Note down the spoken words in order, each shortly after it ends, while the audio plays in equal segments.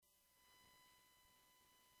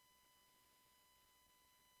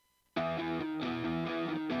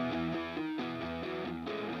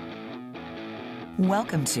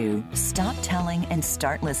Welcome to Stop Telling and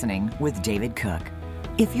Start Listening with David Cook.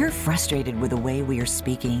 If you're frustrated with the way we are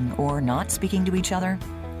speaking or not speaking to each other,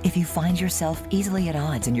 if you find yourself easily at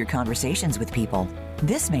odds in your conversations with people,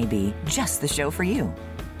 this may be just the show for you.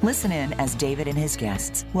 Listen in as David and his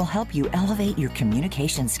guests will help you elevate your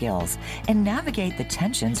communication skills and navigate the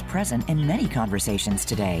tensions present in many conversations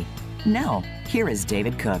today. Now, here is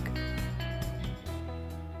David Cook.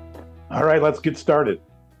 All right, let's get started.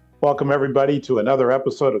 Welcome, everybody, to another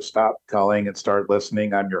episode of Stop Telling and Start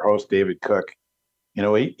Listening. I'm your host, David Cook. You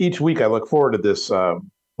know, each week I look forward to this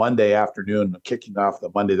Monday afternoon, kicking off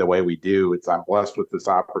the Monday the way we do. I'm blessed with this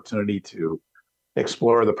opportunity to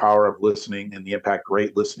explore the power of listening and the impact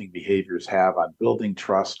great listening behaviors have on building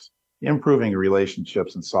trust, improving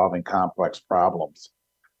relationships, and solving complex problems.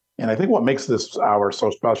 And I think what makes this hour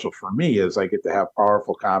so special for me is I get to have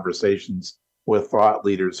powerful conversations with thought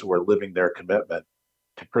leaders who are living their commitment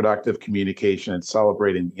to productive communication and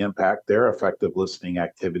celebrating the impact their effective listening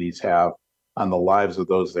activities have on the lives of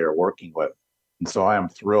those they are working with. And so I am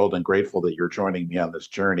thrilled and grateful that you're joining me on this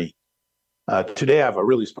journey. Today, I have a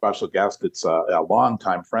really special guest. It's a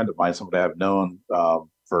longtime friend of mine, somebody I've known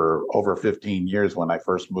for over 15 years when I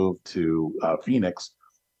first moved to Phoenix,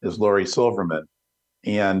 is Lori Silverman.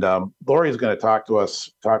 And Lori is going to talk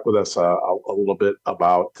with us a little bit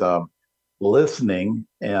about listening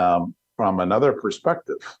from another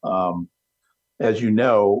perspective. As you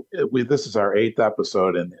know, this is our 8th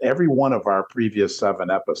episode, and every one of our previous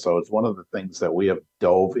 7 episodes, one of the things that we have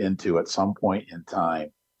dove into at some point in time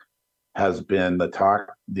has been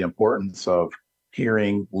the importance of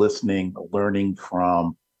hearing, listening, learning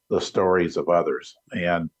from the stories of others.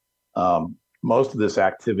 And most of this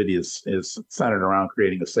activity is centered around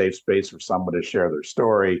creating a safe space for someone to share their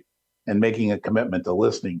story and making a commitment to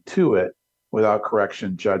listening to it without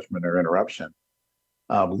correction, judgment, or interruption.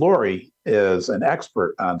 Lori is an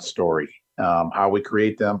expert on story, how we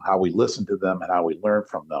create them, how we listen to them, and how we learn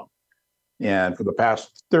from them. And for the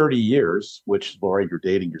past 30 years, which, Lori, you're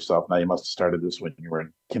dating yourself now, you must have started this when you were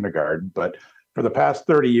in kindergarten, but for the past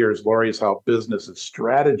 30 years, Lori has helped businesses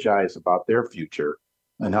strategize about their future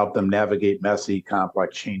and help them navigate messy,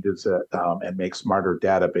 complex changes and make smarter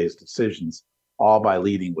data-based decisions, all by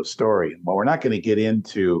leading with story. And while we're not going to get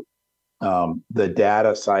into the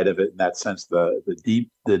data side of it, in that sense, the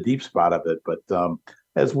deep spot of it. But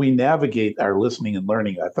as we navigate our listening and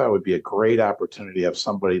learning, I thought it would be a great opportunity to have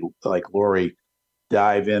somebody like Lori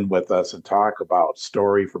dive in with us and talk about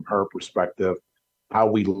story from her perspective, how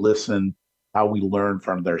we listen, how we learn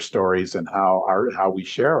from their stories, and how we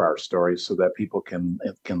share our stories so that people can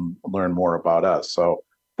learn more about us. So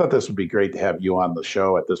I thought this would be great to have you on the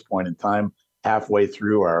show at this point in time, halfway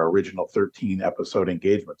through our original 13 episode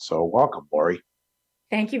engagement. So welcome, Lori.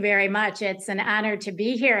 Thank you very much. It's an honor to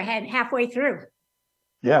be here halfway through.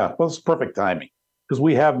 Yeah, well, it's perfect timing because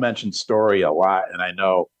we have mentioned story a lot, and I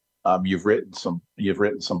know you've written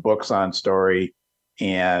some books on story,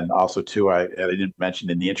 and also too, I didn't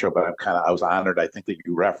mention in the intro, but I was honored. I think that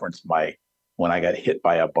you referenced when I got hit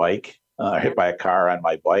by a car on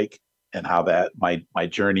my bike, and how that my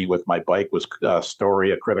journey with my bike was a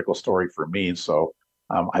critical story for me. So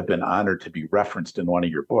I've been honored to be referenced in one of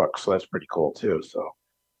your books. So that's pretty cool too. So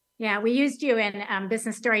yeah, we used you in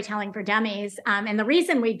Business Storytelling for Dummies. And the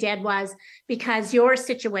reason we did was because your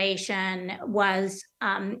situation was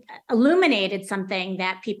illuminated something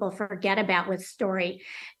that people forget about with story.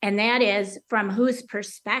 And that is, from whose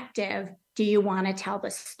perspective do you want to tell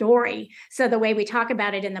the story? So the way we talk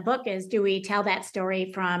about it in the book is, do we tell that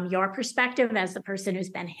story from your perspective as the person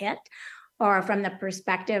who's been hit, or from the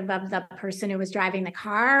perspective of the person who was driving the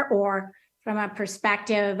car, or from a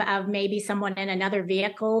perspective of maybe someone in another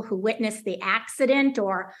vehicle who witnessed the accident,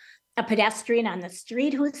 or a pedestrian on the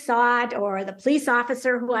street who saw it, or the police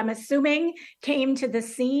officer who I'm assuming came to the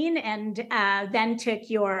scene and then took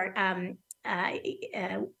your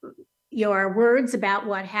words about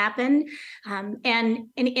what happened. And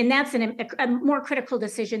that's a more critical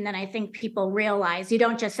decision than I think people realize. You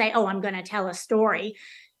don't just say, oh, I'm going to tell a story.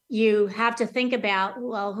 You have to think about,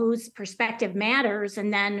 well, whose perspective matters,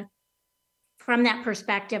 and then from that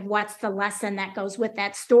perspective, what's the lesson that goes with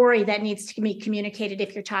that story that needs to be communicated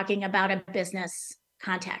if you're talking about a business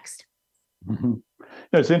context? Mm-hmm.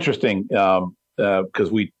 It's interesting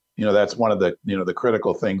because that's one of the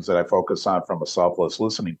critical things that I focus on from a selfless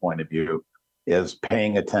listening point of view is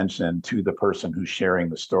paying attention to the person who's sharing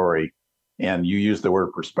the story. And you use the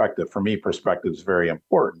word perspective. For me, perspective is very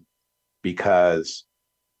important because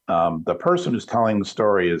the person who's telling the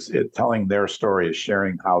story telling their story is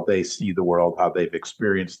sharing how they see the world, how they've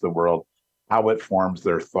experienced the world, how it forms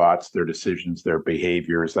their thoughts, their decisions, their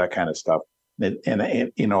behaviors, that kind of stuff.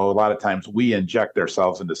 And you know, a lot of times we inject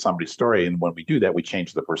ourselves into somebody's story, and when we do that, we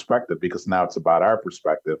change the perspective because now it's about our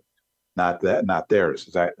perspective, not theirs.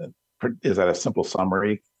 Is that a simple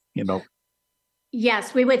summary? You know.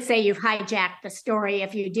 Yes, we would say you've hijacked the story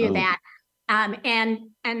if you do that. And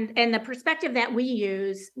the perspective that we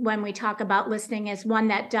use when we talk about listening is one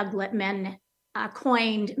that Doug Littman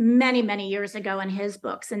coined many, many years ago in his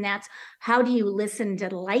books. And that's, how do you listen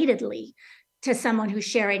delightedly to someone who's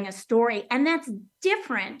sharing a story? And that's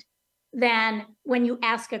different than when you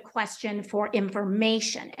ask a question for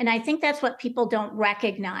information. And I think that's what people don't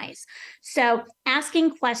recognize. So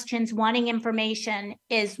asking questions, wanting information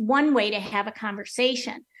is one way to have a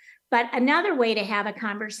conversation. But another way to have a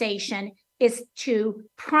conversation is to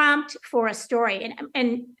prompt for a story.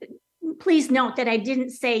 And please note that I didn't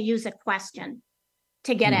say use a question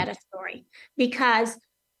to get at a story, because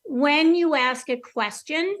when you ask a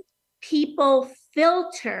question, people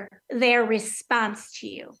filter their response to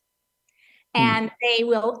you. And they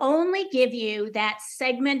will only give you that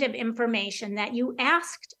segment of information that you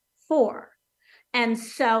asked for. And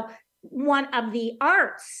so one of the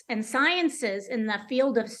arts and sciences in the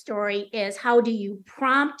field of story is, how do you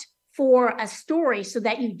prompt for a story so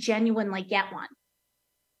that you genuinely get one?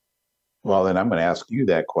 Well, then I'm going to ask you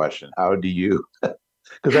that question. How do you?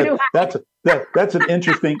 Because that's an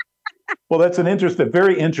interesting. Well, that's a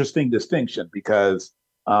very interesting distinction, because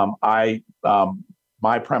my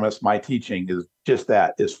premise, my teaching is just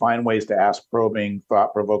that: is find ways to ask probing,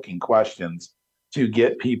 thought-provoking questions to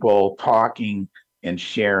get people talking and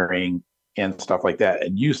sharing and stuff like that.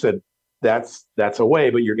 And you said that's a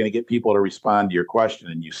way, but you're going to get people to respond to your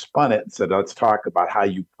question, and you spun it and said, let's talk about how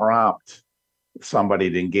you prompt somebody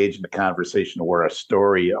to engage in the conversation where a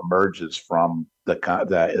story emerges from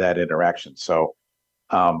that interaction. So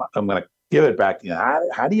I'm going to give it back to you.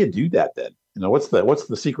 How do you do that then? You know, what's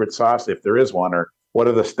the secret sauce, if there is one, or what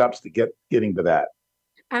are the steps to getting to that?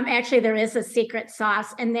 Actually, there is a secret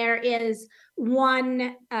sauce, and there is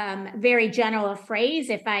one very general phrase,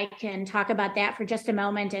 if I can talk about that for just a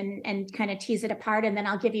moment and kind of tease it apart, and then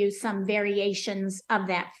I'll give you some variations of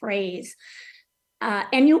that phrase.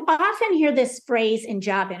 And you often hear this phrase in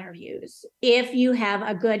job interviews. If you have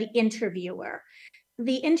a good interviewer,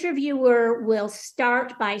 the interviewer will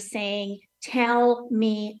start by saying, tell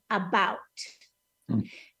me about. And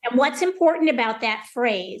what's important about that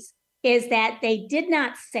phrase is that they did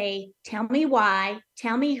not say, tell me why,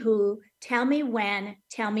 tell me who, tell me when,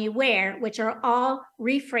 tell me where, which are all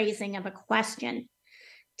rephrasing of a question.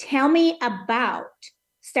 Tell me about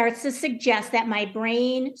starts to suggest that my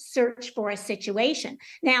brain searched for a situation.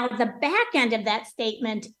 Now, the back end of that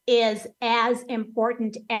statement is as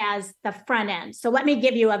important as the front end. So let me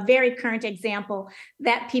give you a very current example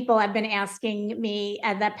that people have been asking me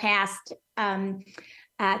the past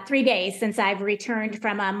 3 days since I've returned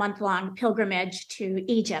from a month-long pilgrimage to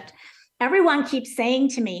Egypt. Everyone keeps saying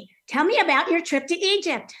to me, tell me about your trip to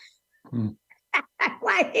Egypt.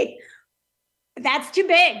 Like, that's too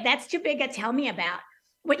big. That's too big a tell me about.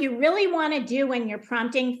 What you really want to do when you're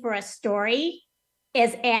prompting for a story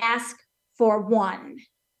is ask for one.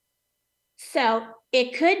 So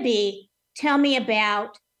it could be, tell me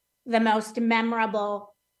about the most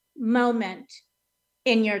memorable moment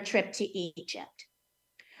in your trip to Egypt.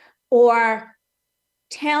 Or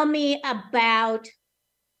tell me about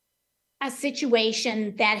a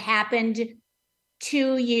situation that happened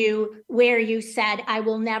to you where you said, I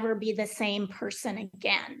will never be the same person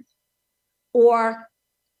again. Or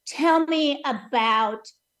tell me about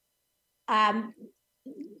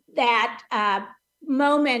that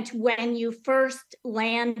moment when you first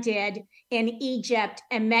landed in Egypt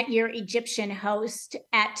and met your Egyptian host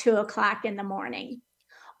at 2:00 in the morning.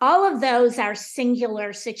 All of those are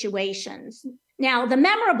singular situations. Now, the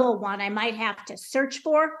memorable one I might have to search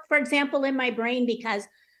for example, in my brain, because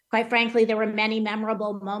quite frankly, there were many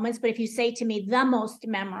memorable moments. But if you say to me the most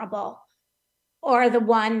memorable, or the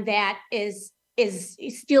one that is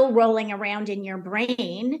still rolling around in your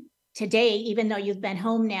brain today, even though you've been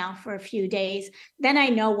home now for a few days, then I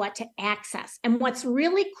know what to access. And what's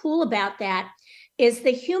really cool about that is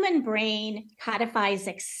the human brain codifies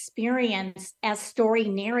experience as story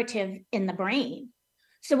narrative in the brain.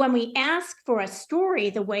 So when we ask for a story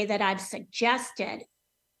the way that I've suggested,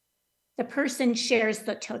 the person shares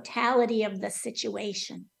the totality of the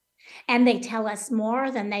situation, and they tell us more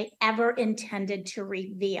than they ever intended to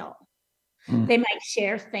reveal. They might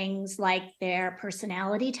share things like their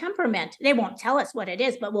personality temperament. They won't tell us what it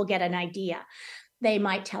is, but we'll get an idea. They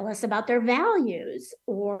might tell us about their values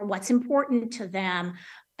or what's important to them,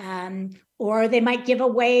 Or they might give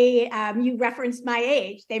away, you referenced my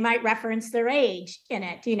age, they might reference their age in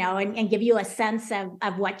it, and give you a sense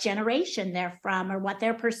of what generation they're from or what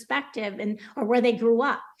their perspective or where they grew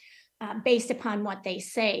up based upon what they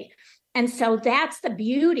say. And so that's the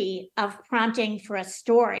beauty of prompting for a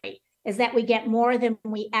story, is that we get more than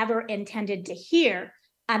we ever intended to hear.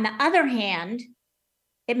 On the other hand,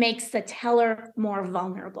 it makes the teller more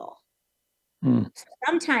vulnerable.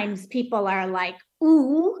 Sometimes people are like,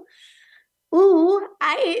 ooh,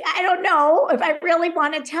 I don't know if I really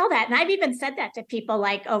want to tell that. And I've even said that to people,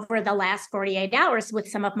 like over the last 48 hours with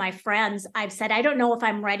some of my friends. I've said, I don't know if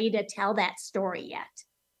I'm ready to tell that story yet,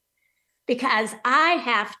 because I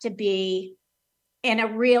have to be in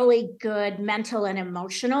a really good mental and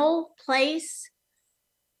emotional place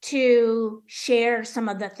to share some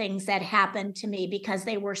of the things that happened to me, because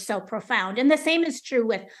they were so profound. And the same is true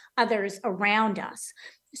with others around us.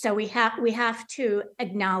 So we have to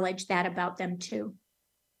acknowledge that about them too.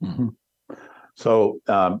 Mm-hmm. So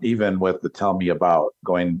even with the tell me about,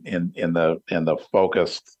 going in the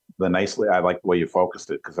focused, I like the way you focused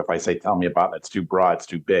it, because if I say tell me about, it's too broad, it's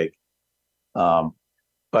too big.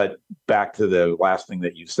 But back to the last thing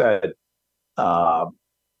that you said,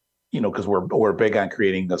 because we're big on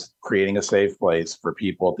creating a safe place for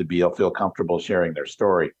people to feel comfortable sharing their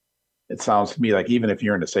story. It sounds to me like even if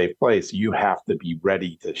you're in a safe place, you have to be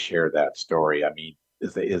ready to share that story. I mean,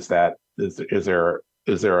 is there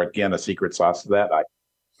again a secret sauce to that?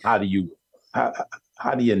 How do you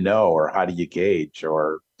know, or how do you gauge,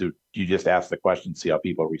 or do you just ask the question, see how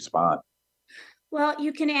people respond? Well,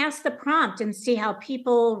 you can ask the prompt and see how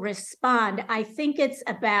people respond. I think it's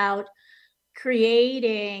about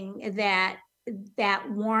creating that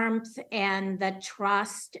warmth and the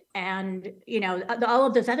trust and, all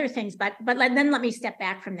of those other things. But then let me step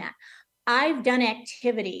back from that. I've done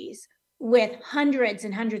activities with hundreds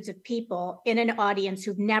and hundreds of people in an audience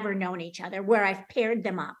who've never known each other, where I've paired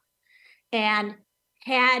them up and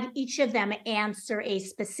had each of them answer a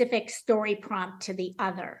specific story prompt to the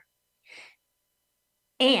other.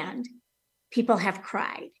 And people have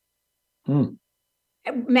cried, men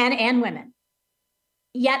and women.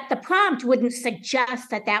 Yet the prompt wouldn't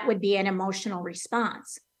suggest that would be an emotional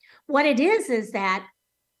response. What it is that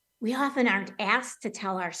we often aren't asked to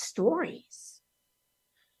tell our stories.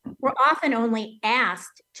 We're often only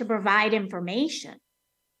asked to provide information.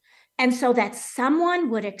 And so that someone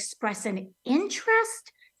would express an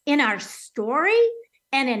interest in our story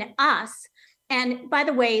and in us. And by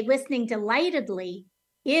the way, listening delightedly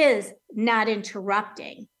is not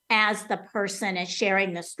interrupting as the person is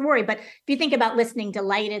sharing the story. But if you think about listening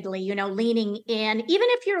delightedly, leaning in, even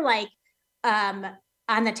if you're like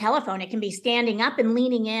on the telephone, it can be standing up and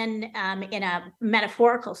leaning in a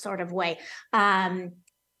metaphorical sort of way,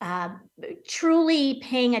 truly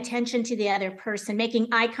paying attention to the other person, making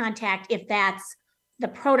eye contact if that's the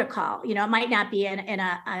protocol. It might not be in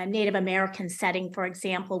a Native American setting, for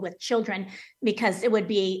example, with children, because it would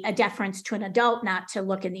be a deference to an adult not to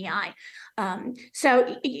look in the eye.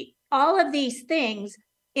 So all of these things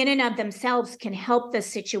in and of themselves can help the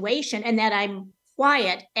situation, and that I'm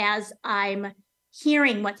quiet as I'm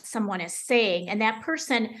hearing what someone is saying. And that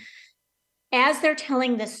person, as they're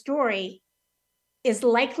telling the story, is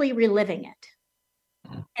likely reliving it.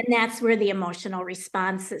 And that's where the emotional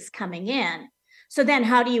response is coming in. So then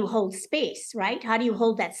how do you hold space, right? How do you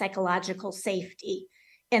hold that psychological safety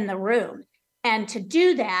in the room? And to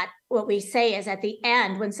do that, what we say is at the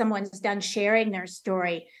end, when someone's done sharing their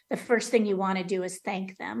story, the first thing you want to do is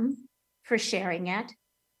thank them for sharing it,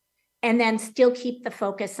 and then still keep the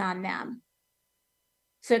focus on them.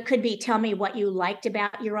 So it could be, tell me what you liked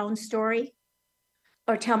about your own story,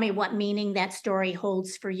 or tell me what meaning that story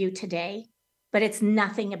holds for you today, but it's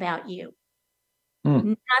nothing about you.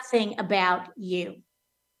 Nothing about you.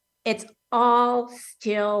 It's all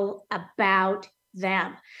still about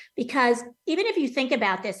them. Because even if you think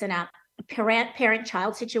about this in a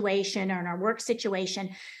parent-child situation or in a work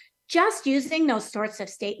situation, just using those sorts of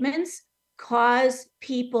statements cause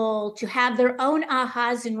people to have their own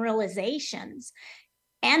ahas and realizations,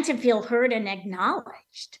 and to feel heard and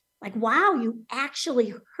acknowledged. Like, wow, you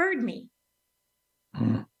actually heard me.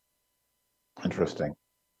 Interesting.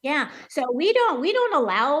 Yeah. So we don't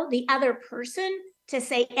allow the other person to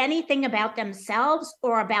say anything about themselves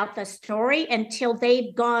or about the story until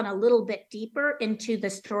they've gone a little bit deeper into the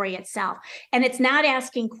story itself. And it's not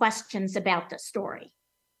asking questions about the story.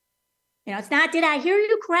 It's not, did I hear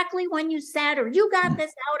you correctly when you said, or you got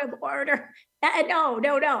this out of order?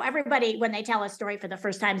 No. Everybody, when they tell a story for the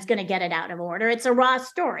first time, is going to get it out of order. It's a raw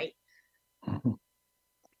story.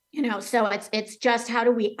 So it's just, how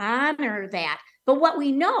do we honor that? But what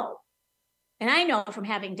we know, and I know from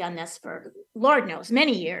having done this for, Lord knows,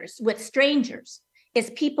 many years with strangers, is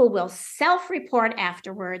people will self-report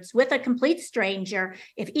afterwards with a complete stranger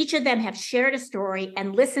if each of them have shared a story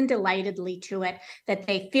and listened delightedly to it, that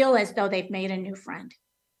they feel as though they've made a new friend.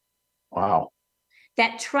 Wow.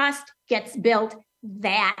 That trust gets built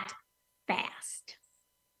that fast.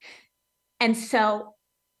 And so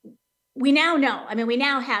we now know, I mean, we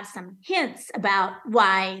now have some hints about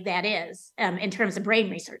why that is in terms of brain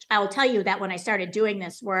research. I will tell you that when I started doing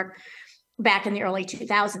this work back in the early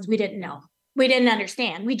 2000s, we didn't know. We didn't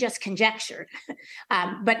understand. We just conjectured.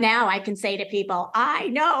 But now I can say to people, I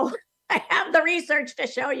know, I have the research to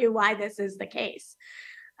show you why this is the case.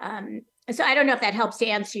 So I don't know if that helps to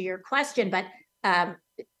answer your question, but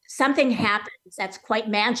something happens that's quite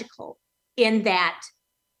magical in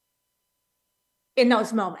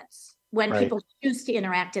those moments when people choose to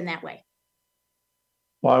interact in that way.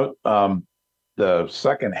 Well, the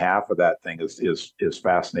second half of that thing is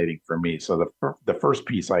fascinating for me. So the first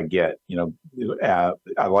piece I get, I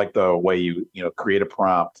like the way you create a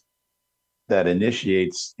prompt that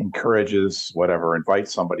initiates, encourages, whatever,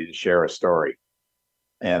 invites somebody to share a story.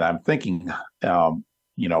 And I'm thinking,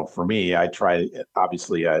 for me, I try,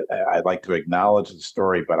 obviously, I like to acknowledge the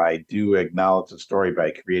story, but I do acknowledge the story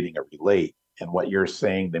by creating a relate. And what you're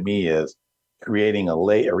saying to me is creating a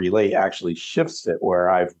relate actually shifts it where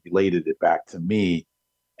I've related it back to me.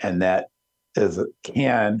 And that has the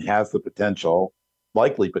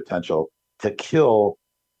likely potential to kill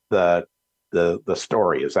the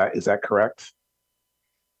story. Is that correct?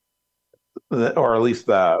 Or at least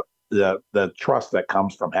the trust that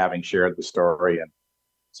comes from having shared the story. And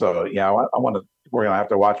so, we're going to have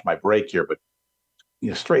to watch my break here, but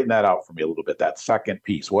straighten that out for me a little bit, that second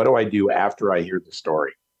piece. What do I do after I hear the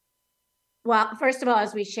story? Well, first of all,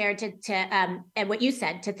 as we shared and what you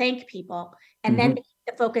said, to thank people and then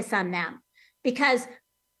to focus on them. Because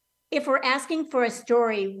if we're asking for a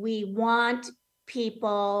story, we want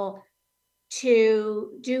people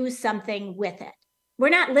to do something with it. We're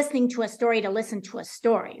not listening to a story to listen to a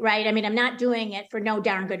story, right? I mean, I'm not doing it for no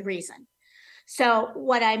darn good reason. So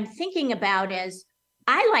what I'm thinking about is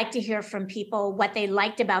I like to hear from people what they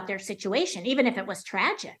liked about their situation, even if it was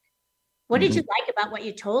tragic. What did you like about what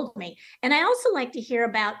you told me? And I also like to hear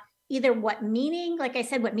about either what meaning, like I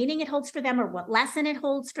said, what meaning it holds for them, or what lesson it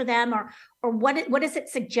holds for them, or what does it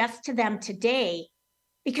suggest to them today?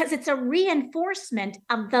 Because it's a reinforcement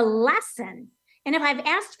of the lesson. And if I've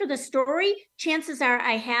asked for the story, chances are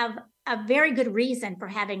I have a very good reason for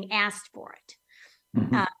having asked for it.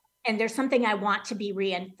 And there's something I want to be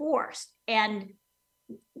reinforced. And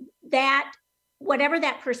that, whatever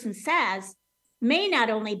that person says, may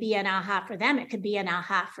not only be an aha for them, it could be an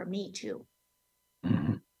aha for me too.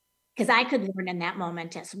 Because I could learn in that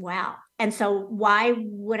moment as well. And so why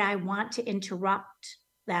would I want to interrupt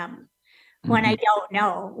them when I don't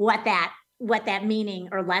know what that meaning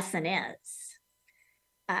or lesson is?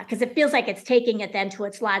 Because it feels like it's taking it then to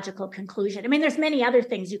its logical conclusion. I mean, there's many other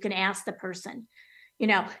things you can ask the person.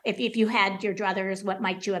 If you had your druthers, what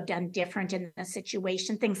might you have done different in the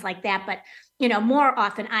situation, things like that. But, more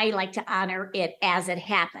often I like to honor it as it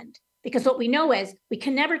happened, because what we know is we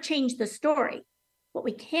can never change the story. What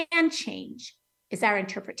we can change is our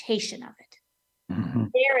interpretation of it,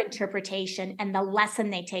 their interpretation and the lesson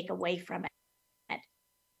they take away from it.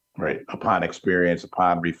 Right. Upon experience,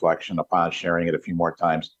 upon reflection, upon sharing it a few more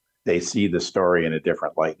times, they see the story in a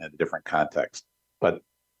different light, in a different context. But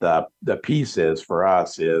the piece for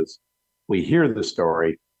us is we hear the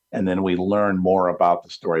story and then we learn more about the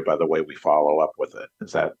story by the way we follow up with it.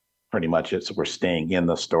 Is that pretty much it? So we're staying in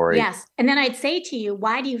the story. Yes. And then I'd say to you,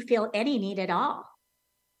 why do you feel any need at all?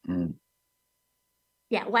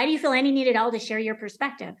 Yeah. Why do you feel any need at all to share your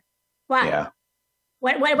perspective? Why? Yeah.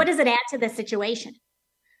 What does it add to the situation?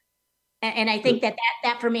 And I think that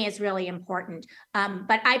for me is really important.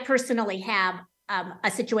 But I personally have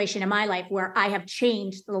a situation in my life where I have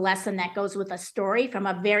changed the lesson that goes with a story from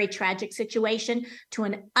a very tragic situation to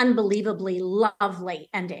an unbelievably lovely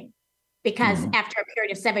ending. Because after a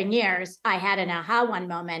period of 7 years, I had an aha one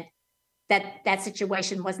moment that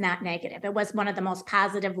situation was not negative. It was one of the most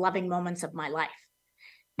positive, loving moments of my life.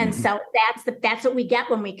 And so that's what we get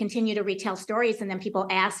when we continue to retell stories, and then people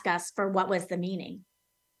ask us for what was the meaning.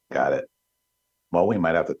 Got it. Well, we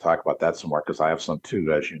might have to talk about that some more because I have some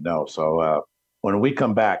too, as you know. So when we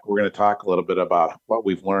come back, we're going to talk a little bit about what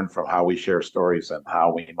we've learned from how we share stories and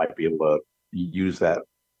how we might be able to use that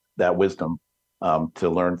wisdom to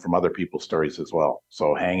learn from other people's stories as well.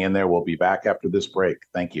 So hang in there. We'll be back after this break.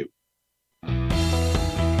 Thank you.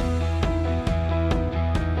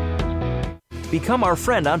 Become our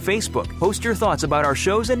friend on Facebook. Post your thoughts about our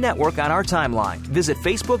shows and network on our timeline. Visit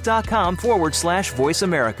facebook.com/Voice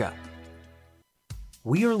America.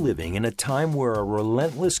 We are living in a time where a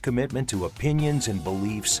relentless commitment to opinions and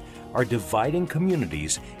beliefs are dividing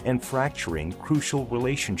communities and fracturing crucial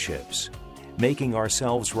relationships. Making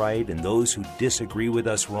ourselves right and those who disagree with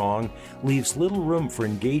us wrong leaves little room for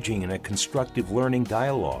engaging in a constructive learning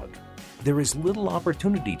dialogue. There is little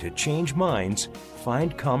opportunity to change minds,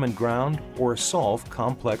 find common ground, or solve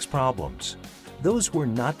complex problems. Those who are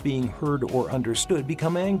not being heard or understood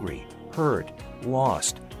become angry, hurt,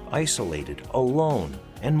 lost, isolated, alone,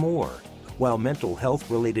 and more. While mental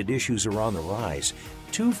health-related issues are on the rise,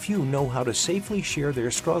 too few know how to safely share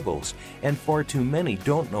their struggles, and far too many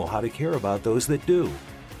don't know how to care about those that do.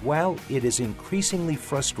 While it is increasingly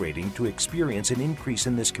frustrating to experience an increase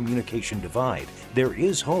in this communication divide, there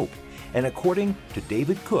is hope, and according to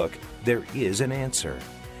David Cook, there is an answer.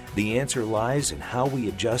 The answer lies in how we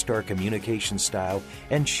adjust our communication style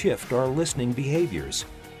and shift our listening behaviors.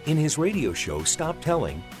 In his radio show, Stop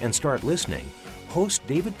Telling and Start Listening, host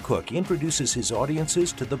David Cook introduces his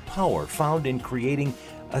audiences to the power found in creating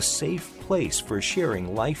a safe place for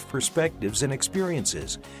sharing life perspectives and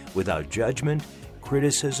experiences without judgment,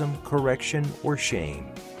 criticism, correction, or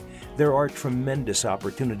shame. There are tremendous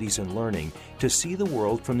opportunities in learning to see the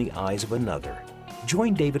world from the eyes of another.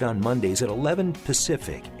 Join David on Mondays at 11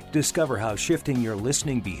 Pacific. Discover how shifting your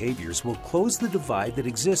listening behaviors will close the divide that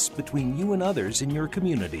exists between you and others in your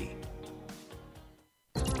community.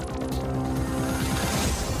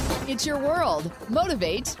 It's your world.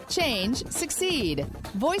 Motivate, change, succeed.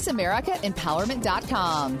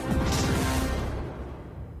 VoiceAmericaEmpowerment.com.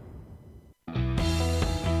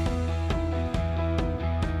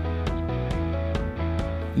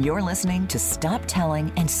 You're listening to Stop Telling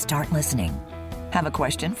and Start Listening. Have a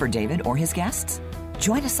question for David or his guests?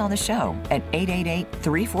 Join us on the show at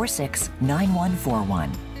 888-346-9141.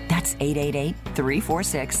 That's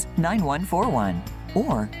 888-346-9141.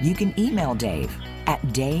 Or you can email Dave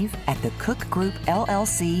at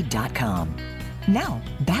dave@thecookgroupllc.com. Now,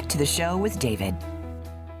 back to the show with David.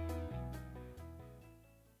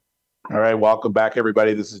 All right, welcome back,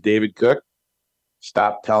 everybody. This is David Cook.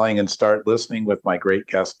 Stop Telling and Start Listening with my great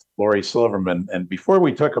guest, Lori Silverman. And before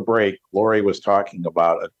we took a break, Lori was talking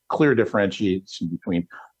about a clear differentiation between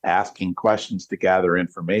asking questions to gather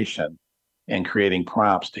information and creating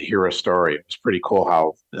prompts to hear a story. It was pretty cool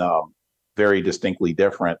how very distinctly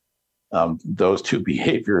different those two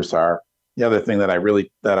behaviors are. The other thing that I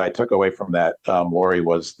took away from that, Lori,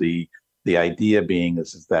 was the idea being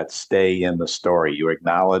is that stay in the story. You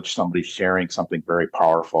acknowledge somebody sharing something very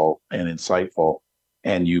powerful and insightful,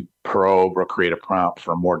 and you probe or create a prompt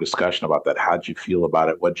for more discussion about that. How'd you feel about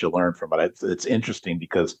it? What'd you learn from it? It's interesting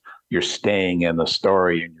because you're staying in the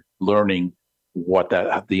story and you're learning what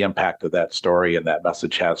the impact of that story and that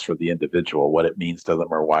message has for the individual, what it means to them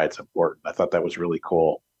or why it's important. I thought that was really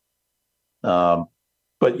cool. But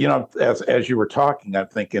as you were talking, I'm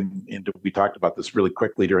thinking, and we talked about this really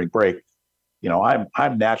quickly during break.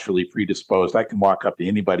 I'm naturally predisposed. I can walk up to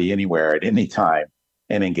anybody, anywhere, at any time,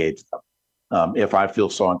 and engage them. If I feel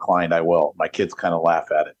so inclined, I will. My kids kind of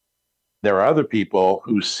laugh at it. There are other people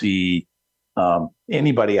who see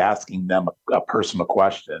anybody asking them a personal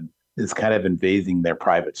question is kind of invading their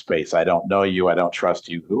private space. I don't know you. I don't trust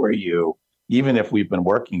you. Who are you? Even if we've been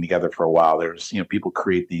working together for a while, there's, people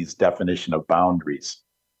create these definition of boundaries.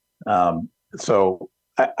 So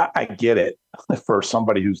I get it for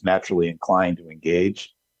somebody who's naturally inclined to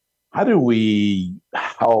engage. How do we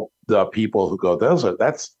help the people who go,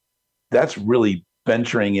 that's really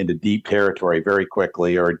venturing into deep territory very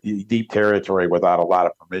quickly, or deep territory without a lot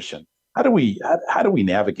of permission? How do we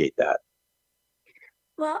navigate that?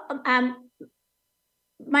 Well,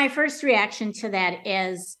 my first reaction to that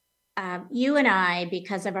is you and I,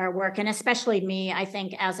 because of our work, and especially me, I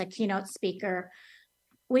think as a keynote speaker,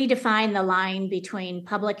 we define the line between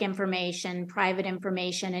public information, private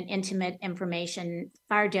information, and intimate information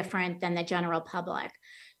far different than the general public.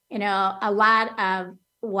 A lot of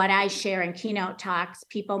what I share in keynote talks,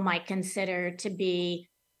 people might consider to be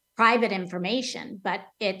private information, but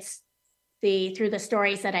it's through the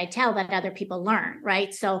stories that I tell that other people learn,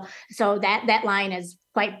 right? So that line is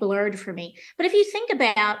quite blurred for me. But if you think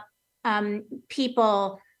about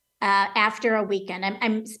people after a weekend,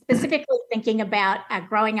 I'm specifically thinking about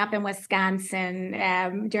growing up in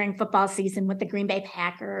Wisconsin during football season with the Green Bay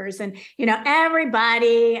Packers, and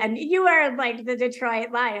everybody, and you are like the Detroit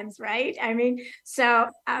Lions, right? I mean, so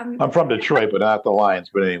I'm from Detroit, but not the Lions.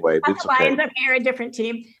 But anyway, it's okay. Lions, you're a different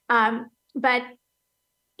team. But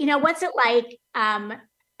what's it like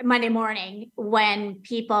Monday morning when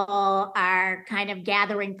people are kind of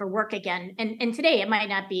gathering for work again. And today it might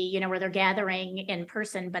not be, where they're gathering in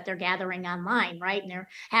person, but they're gathering online, right? And they're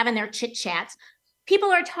having their chit chats.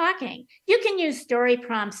 People are talking. You can use story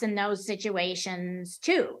prompts in those situations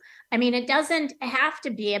too. I mean, it doesn't have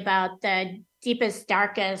to be about the deepest,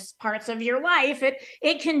 darkest parts of your life.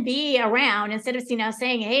 It can be around, instead of,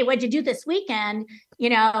 saying, hey, what'd you do this weekend?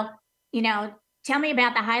 Tell me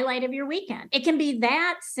about the highlight of your weekend. It can be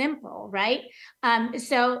that simple, right?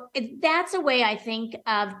 So that's a way, I think,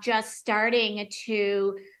 of just starting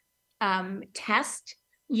to test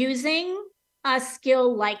using a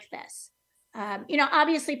skill like this.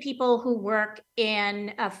 Obviously people who work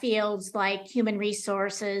in fields like human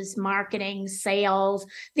resources, marketing, sales,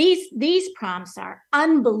 these prompts are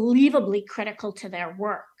unbelievably critical to their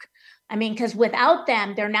work. I mean, because without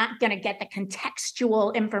them, they're not going to get the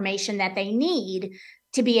contextual information that they need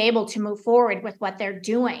to be able to move forward with what they're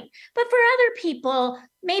doing. But for other people,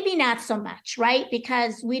 maybe not so much, right?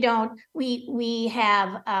 Because we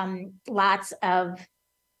have lots of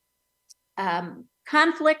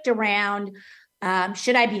conflict around,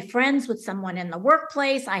 should I be friends with someone in the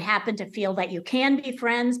workplace? I happen to feel that you can be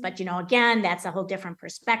friends, but again, that's a whole different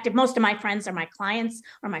perspective. Most of my friends are my clients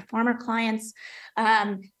or my former clients,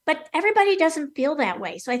 but everybody doesn't feel that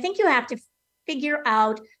way. So I think you have to figure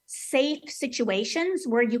out safe situations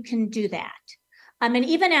where you can do that. And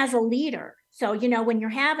even as a leader, so when you're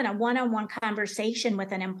having a one-on-one conversation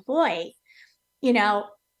with an employee,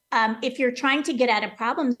 if you're trying to get at a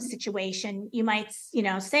problem situation, you might,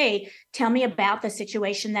 say, tell me about the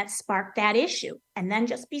situation that sparked that issue, and then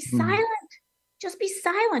just be silent. Just be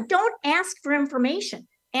silent. Don't ask for information.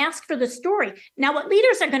 Ask for the story. Now, what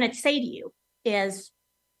leaders are going to say to you is,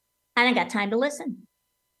 I don't got time to listen.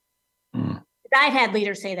 I've had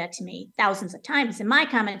leaders say that to me thousands of times. And my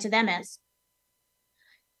comment to them is,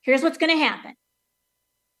 here's what's going to happen.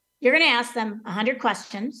 You're going to ask them 100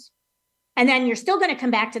 questions. And then you're still going to come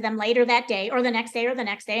back to them later that day or the next day or the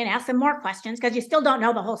next day and ask them more questions because you still don't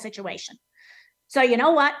know the whole situation. So you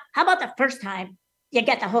know what? How about the first time you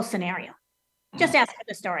get the whole scenario? Just ask for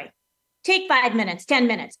the story. Take 5 minutes, 10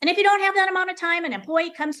 minutes. And if you don't have that amount of time, an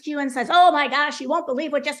employee comes to you and says, oh my gosh, you won't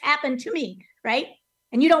believe what just happened to me, right?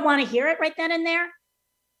 And you don't want to hear it right then and there.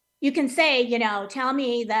 You can say, tell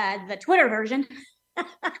me the Twitter version.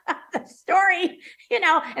 The story,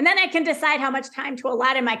 and then I can decide how much time to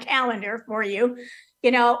allot in my calendar for you,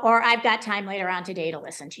 or I've got time later on today to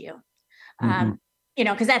listen to you.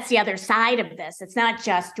 Because that's the other side of this. It's not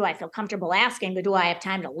just, do I feel comfortable asking, but do I have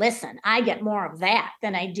time to listen? I get more of that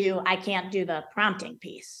than I can't do the prompting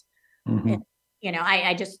piece.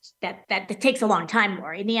 I just, that takes a long time,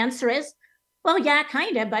 Lori. And the answer is, well, yeah,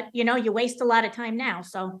 kind of, but you waste a lot of time now.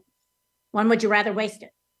 So when would you rather waste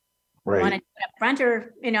it? Right. Want to do it up front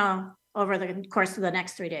or, over the course of the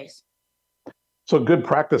next 3 days? So good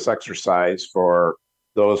practice exercise for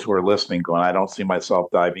those who are listening going, I don't see myself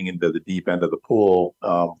diving into the deep end of the pool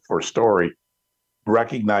for story.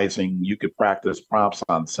 Recognizing you could practice prompts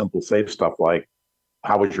on simple, safe stuff like,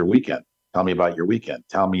 how was your weekend? Tell me about your weekend.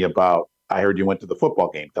 Tell me about, I heard you went to the football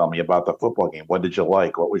game. Tell me about the football game. What did you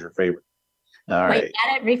like? What was your favorite? All right. You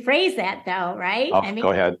got to rephrase that though, right? Go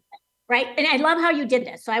ahead. Right. And I love how you did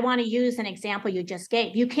this. So I want to use an example you just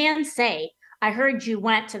gave. You can say, I heard you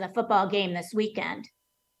went to the football game this weekend.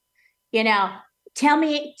 Tell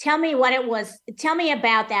me what it was. Tell me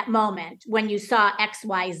about that moment when you saw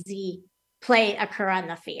XYZ play occur on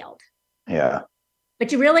the field. Yeah.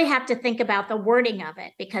 But you really have to think about the wording of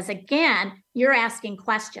it because, again, you're asking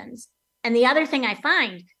questions. And the other thing I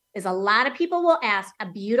find is a lot of people will ask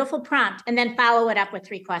a beautiful prompt and then follow it up with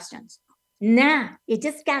 3 questions. Nah, you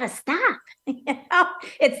just got to stop.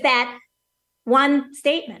 It's that one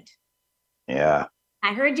statement. Yeah.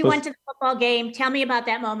 I heard you went to the football game. Tell me about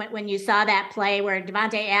that moment when you saw that play where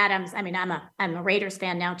Davante Adams, I'm a Raiders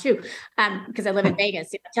fan now too, because I live in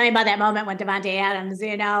Vegas. Tell me about that moment when Davante Adams,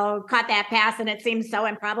 caught that pass and it seemed so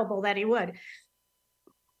improbable that he would.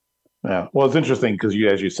 Yeah. Well, it's interesting because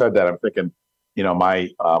as you said that, I'm thinking,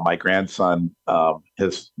 my grandson,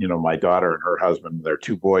 my daughter and her husband, their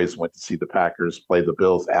 2 boys went to see the Packers play the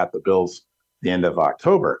Bills at the Bills the end of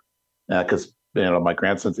October. Because, my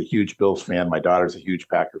grandson's a huge Bills fan. My daughter's a huge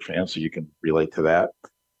Packer fan, so you can relate to that.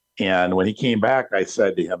 And when he came back, I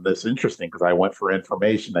said to him, this is interesting because I went for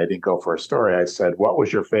information. I didn't go for a story. I said, what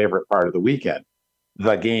was your favorite part of the weekend?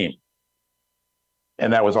 The game.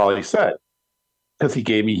 And that was all he said because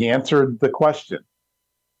he answered the question.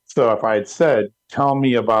 So if I had said, tell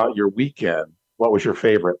me about your weekend, what was your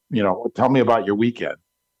favorite? Tell me about your weekend.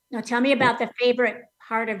 No, tell me about the favorite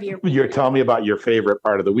part of your You're telling me about your favorite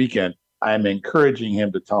part of the weekend. I'm encouraging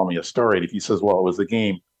him to tell me a story. And if he says, well, it was the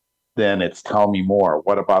game, then it's tell me more.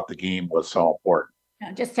 What about the game was so important?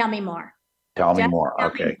 No, just tell me more. Tell me Just more. tell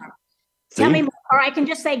me Okay. more. Tell me more. Or I can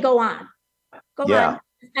just say, go on. Go Yeah.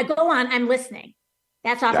 on. Go on. I'm listening.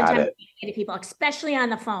 That's Got oftentimes it. what I say to people, especially on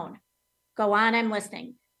the phone. Go on. I'm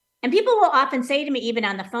listening. And people will often say to me, even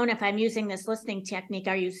on the phone, if I'm using this listening technique,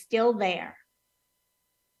 are you still there?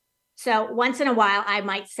 So once in a while, I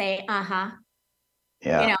might say, uh-huh.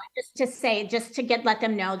 Yeah. You know, just to say, just to let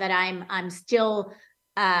them know that I'm still,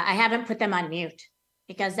 I haven't put them on mute,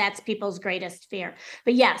 because that's people's greatest fear.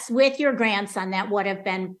 But yes, with your grandson, that would have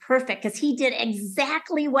been perfect, because he did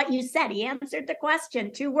exactly what you said. He answered the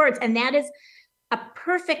question, 2 words, and that is a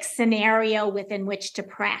perfect scenario within which to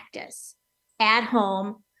practice at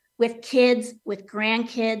home with kids, with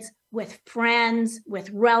grandkids, with friends, with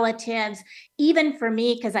relatives. Even for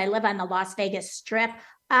me, because I live on the Las Vegas Strip,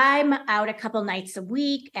 I'm out a couple nights a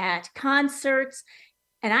week at concerts,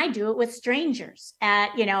 and I do it with strangers.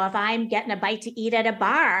 If I'm getting a bite to eat at a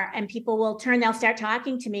bar, and people will they'll start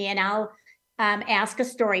talking to me, and I'll ask a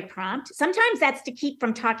story prompt. Sometimes that's to keep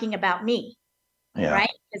from talking about me, right?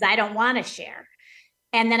 Because I don't want to share.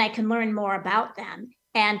 And then I can learn more about them.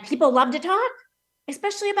 And people love to talk,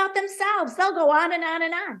 especially about themselves. They'll go on and on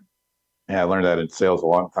and on. Yeah, I learned that in sales a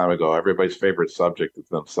long time ago. Everybody's favorite subject is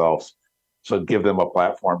themselves. So give them a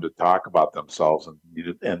platform to talk about themselves,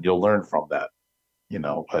 and you'll learn from that.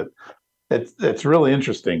 But it's really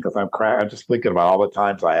interesting, because I'm just thinking about all the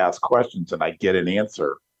times I ask questions and I get an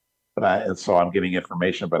answer, and so I'm getting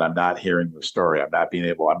information, but I'm not hearing the story. I'm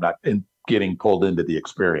not getting pulled into the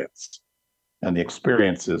experience, and the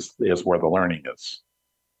experience is where the learning is.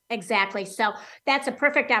 Exactly. So that's a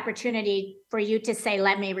perfect opportunity for you to say,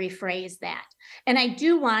 let me rephrase that. And I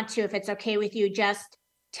do want to, if it's okay with you, just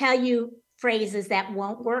tell you phrases that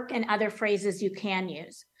won't work and other phrases you can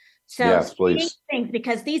use. So yes, please. Things,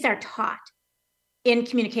 because these are taught in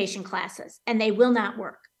communication classes and they will not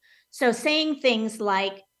work. So saying things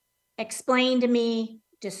like, explain to me,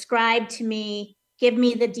 describe to me, give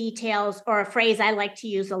me the details, or a phrase I like to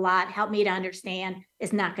use a lot, help me to understand,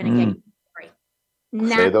 is not going to get you the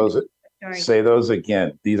story. Say those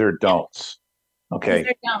again. These are don'ts. Okay.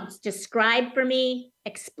 These are don'ts. Describe for me,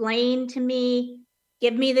 explain to me,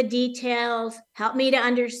 give me the details, help me to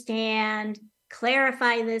understand,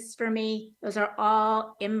 clarify this for me. Those are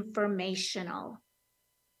all informational.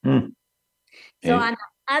 So on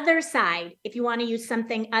the other side, if you want to use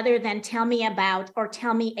something other than tell me about or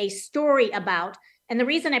tell me a story about, and the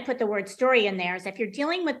reason I put the word story in there is if you're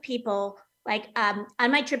dealing with people, like on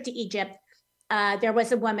my trip to Egypt, there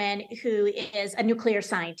was a woman who is a nuclear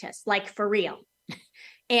scientist, like for real,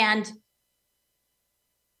 and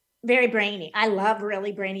very brainy. I love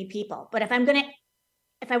really brainy people. But if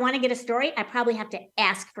I want to get a story, I probably have to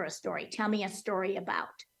ask for a story. Tell me a story about,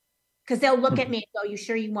 because they'll look at me and go, you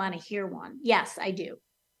sure you want to hear one? Yes, I do.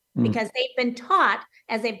 Because they've been taught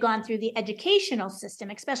as they've gone through the educational system,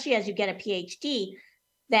 especially as you get a PhD,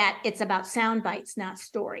 that it's about sound bites, not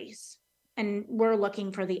stories. And we're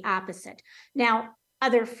looking for the opposite. Now,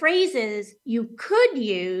 other phrases you could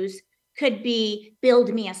use could be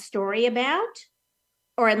build me a story about,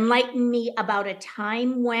 or enlighten me about a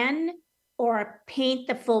time when, or paint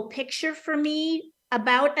the full picture for me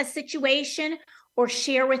about a situation, or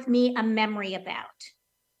share with me a memory about.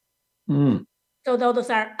 So those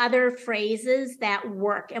are other phrases that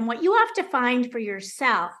work. And what you have to find for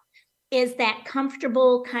yourself is that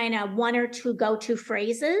comfortable kind of 1 or 2 go-to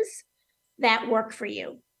phrases that work for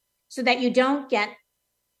you, so that you don't get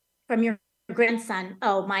from your grandson,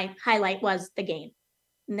 oh, my highlight was the game,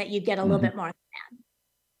 and that you get a little bit more than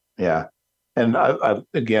that. Yeah. And I,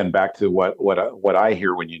 again, back to what I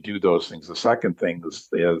hear when you do those things. The second thing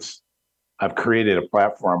is I've created a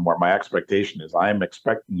platform where my expectation is I'm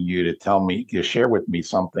expecting you to share with me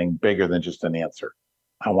something bigger than just an answer.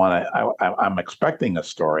 I'm expecting a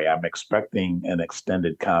story. I'm expecting an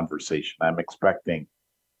extended conversation. I'm expecting,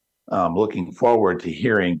 looking forward to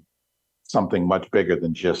hearing something much bigger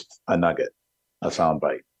than just a nugget, a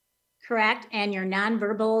soundbite. Correct. And your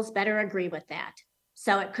nonverbals better agree with that.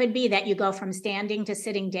 So it could be that you go from standing to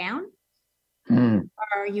sitting down,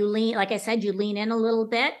 or you lean, like I said, you lean in a little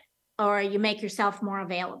bit, or you make yourself more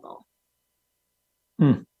available.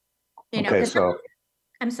 Okay, so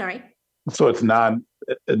I'm sorry. So it's not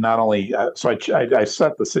only so I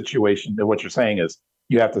set the situation. What you're saying is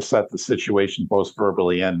you have to set the situation both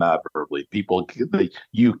verbally and not verbally.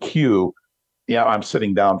 You cue. Yeah, I'm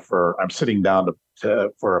sitting down for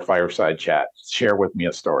a fireside chat. Share with me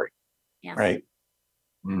a story. Yes. Right.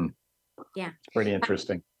 Yeah. It's pretty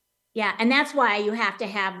interesting. Yeah. And that's why you have to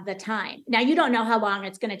have the time. Now, you don't know how long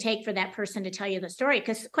it's going to take for that person to tell you the story,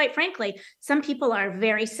 because quite frankly, some people are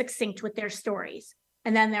very succinct with their stories.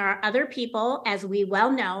 And then there are other people, as we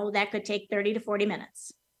well know, that could take 30 to 40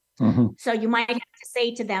 minutes. Mm-hmm. So you might have to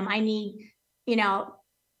say to them, I need,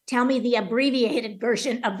 tell me the abbreviated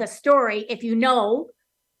version of the story if you know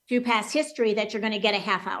through past history that you're going to get a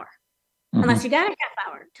half hour, unless you got a half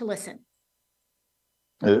hour to listen.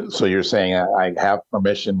 So you're saying I have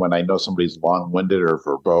permission when I know somebody's long-winded or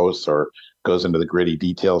verbose or goes into the gritty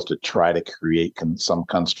details to try to create some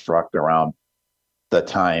construct around the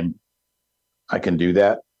time. I can do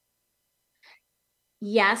that?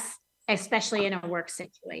 Yes, especially in a work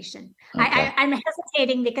situation. Okay. I'm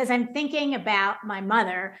hesitating because I'm thinking about my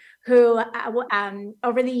mother who,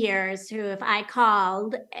 over the years, who if I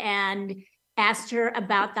called and asked her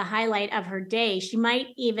about the highlight of her day, she might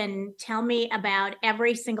even tell me about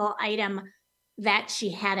every single item that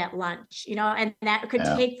she had at lunch, and that could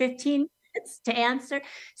take 15 minutes to answer.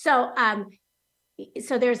 So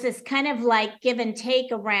there's this kind of like give and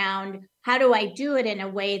take around how do I do it in a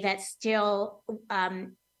way that's still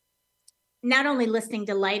not only listening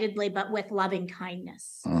delightedly, but with loving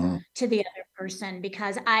kindness to the other person.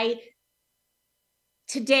 Because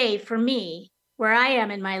today for me, where I am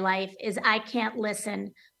in my life is I can't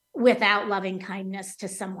listen without loving kindness to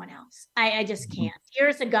someone else. I just can't.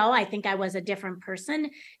 Years ago, I think I was a different person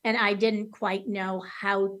and I didn't quite know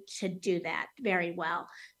how to do that very well.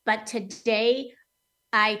 But today,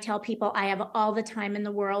 I tell people I have all the time in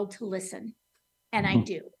the world to listen. And I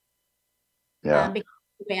do. Yeah. Because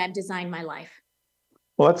of the way I've designed my life.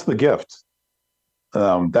 Well, that's the gift.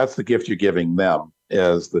 That's the gift you're giving them,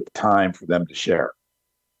 is the time for them to share.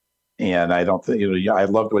 And I don't think, I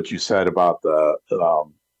loved what you said about the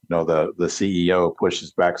CEO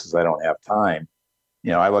pushes back, says, I don't have time.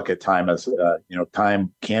 I look at time as,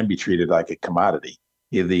 time can be treated like a commodity.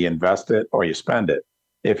 Either you invest it or you spend it.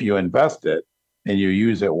 If you invest it and you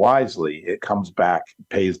use it wisely, it comes back,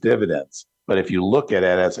 pays dividends. But if you look at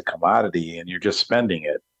it as a commodity and you're just spending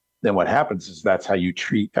it, then what happens is that's how you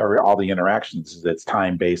treat all the interactions. Is it's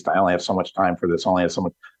time-based. I only have so much time for this. I only have so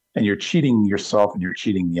much. And you're cheating yourself and you're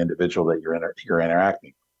cheating the individual that you're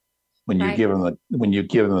interacting. When you give them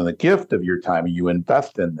the gift of your time and you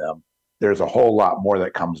invest in them, there's a whole lot more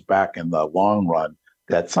that comes back in the long run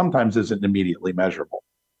that sometimes isn't immediately measurable.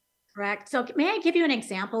 Correct. So may I give you an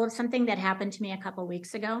example of something that happened to me a couple of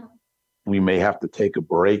weeks ago? We may have to take a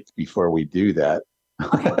break before we do that.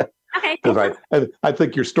 Okay. Because I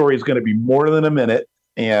think your story is going to be more than a minute.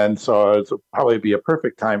 And so it'll probably be a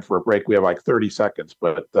perfect time for a break. We have like 30 seconds,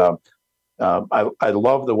 but I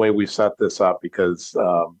love the way we set this up because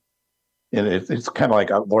and it's kind of like,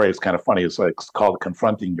 Lori, it's kind of funny. It's called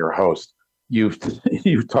confronting your host. You've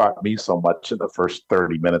taught me so much in the first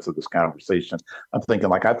 30 minutes of this conversation. I'm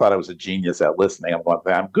thinking I thought I was a genius at listening.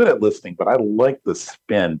 I'm good at listening, but I like the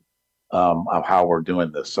spin of how we're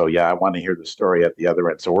doing this. So yeah, I want to hear the story at the other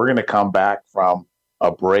end. So we're going to come back from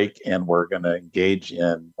a break and we're going to engage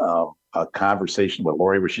in a conversation with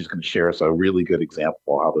Lori where she's going to share us a really good example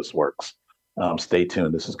of how this works. Stay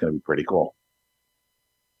tuned. This is going to be pretty cool.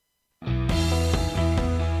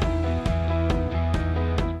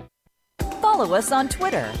 Follow us on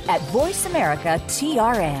Twitter at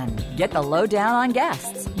VoiceAmericaTRN. Get the lowdown on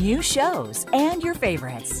guests, new shows, and your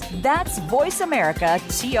favorites. That's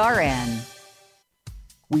VoiceAmericaTRN.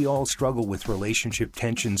 We all struggle with relationship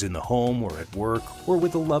tensions in the home or at work or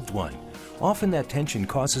with a loved one. Often that tension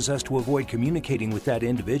causes us to avoid communicating with that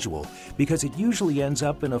individual because it usually ends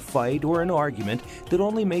up in a fight or an argument that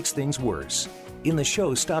only makes things worse. In the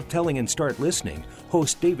show Stop Telling and Start Listening,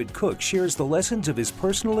 host David Cook shares the lessons of his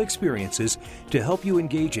personal experiences to help you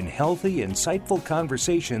engage in healthy, insightful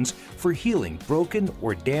conversations for healing broken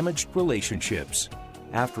or damaged relationships.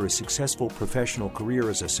 After a successful professional career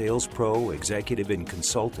as a sales pro, executive, and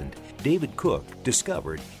consultant, David Cook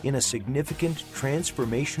discovered in a significant,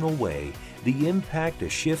 transformational way the impact a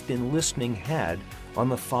shift in listening had on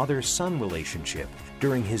the father-son relationship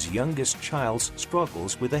during his youngest child's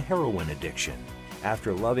struggles with a heroin addiction.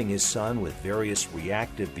 After loving his son with various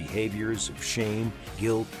reactive behaviors of shame,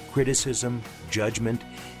 guilt, criticism, judgment,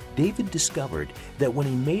 David discovered that when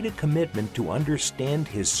he made a commitment to understand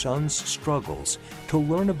his son's struggles, to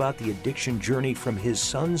learn about the addiction journey from his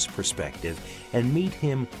son's perspective, and meet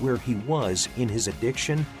him where he was in his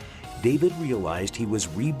addiction, David realized he was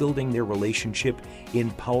rebuilding their relationship in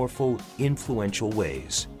powerful, influential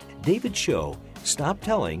ways. David's show, Stop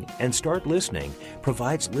Telling and Start Listening,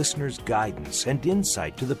 provides listeners guidance and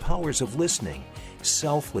insight to the powers of listening,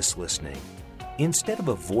 selfless listening, Instead of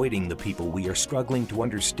avoiding the people we are struggling to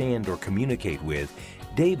understand or communicate with,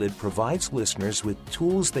 David provides listeners with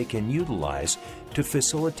tools they can utilize to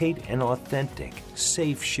facilitate an authentic,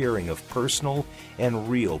 safe sharing of personal and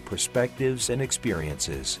real perspectives and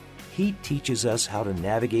experiences. He teaches us how to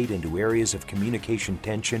navigate into areas of communication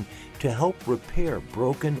tension to help repair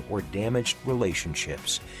broken or damaged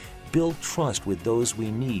relationships, build trust with those we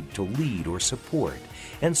need to lead or support,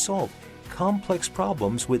 and solve complex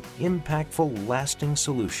problems with impactful, lasting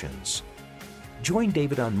solutions. Join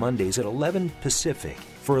David on Mondays at 11 Pacific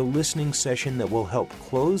for a listening session that will help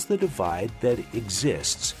close the divide that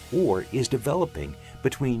exists or is developing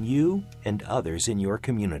between you and others in your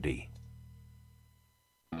community.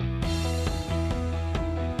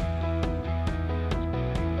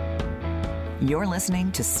 You're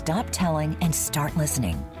listening to Stop Telling and Start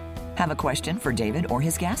Listening. Have a question for David or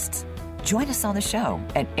his guests? Join us on the show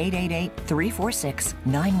at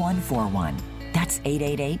 888-346-9141. That's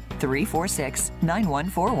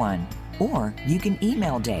 888-346-9141. Or you can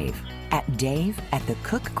email Dave at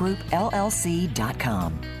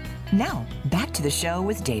dave@thecookgroupllc.com. Now, back to the show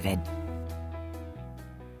with David.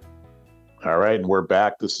 All right, and we're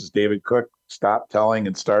back. This is David Cook. Stop Telling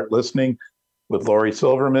and Start Listening with Lori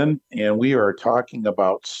Silverman, and we are talking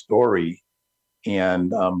about story,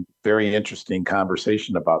 and very interesting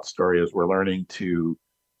conversation about story as we're learning to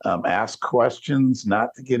ask questions, not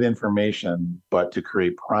to get information, but to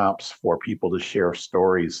create prompts for people to share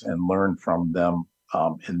stories and learn from them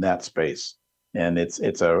in that space. And it's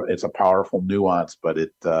a powerful nuance, but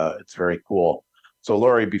it's very cool. So,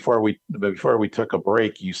 Lori, before we took a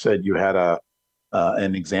break, you said you had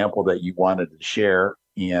an example that you wanted to share,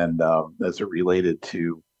 and as it related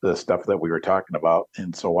to the stuff that we were talking about.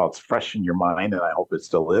 And so, while it's fresh in your mind, and I hope it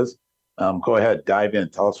still is, go ahead, dive in.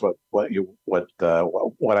 Tell us what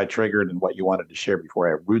I triggered and what you wanted to share before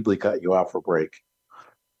I rudely cut you off for break.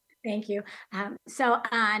 Thank you. So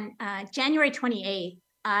on January 28th,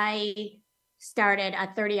 I started a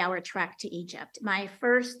 30-hour trek to Egypt. My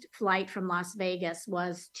first flight from Las Vegas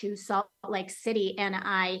was to Salt Lake City, and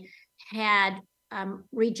I had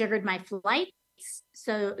rejiggered my flights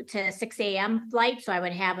so to 6 a.m. flight, so I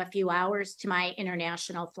would have a few hours to my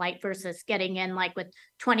international flight versus getting in like with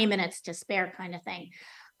 20 minutes to spare kind of thing.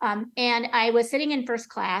 And I was sitting in first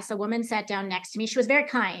class. A woman sat down next to me. She was very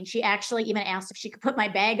kind. She actually even asked if she could put my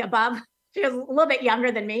bag above. She was a little bit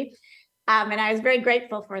younger than me. And I was very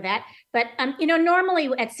grateful for that. But, normally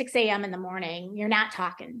at 6 a.m. in the morning, you're not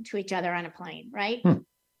talking to each other on a plane, right?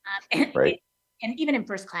 Right. And even in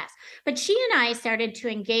first class. But she and I started to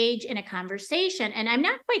engage in a conversation, and I'm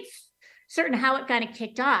not quite certain how it kind of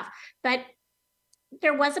kicked off, but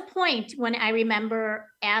there was a point when I remember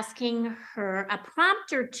asking her a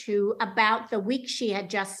prompt or two about the week she had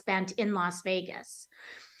just spent in Las Vegas.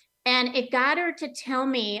 And it got her to tell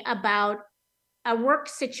me about a work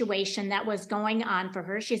situation that was going on for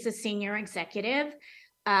her. She's a senior executive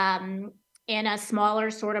in a smaller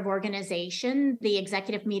sort of organization. The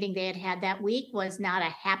executive meeting they had that week was not a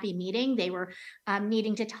happy meeting. They were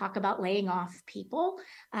needing to talk about laying off people.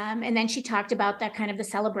 And then she talked about that kind of the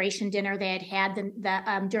celebration dinner they had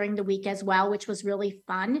during the week as well, which was really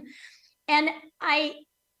fun. And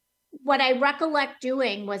what I recollect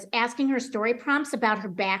doing was asking her story prompts about her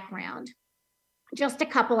background. Just a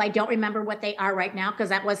couple. I don't remember what they are right now because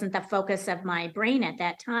that wasn't the focus of my brain at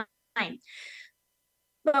that time.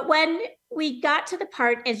 But when we got to the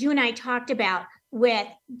part, as you and I talked about, with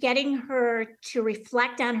getting her to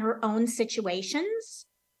reflect on her own situations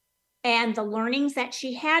and the learnings that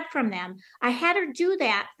she had from them, I had her do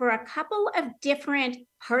that for a couple of different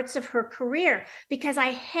parts of her career because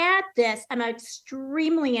I'm an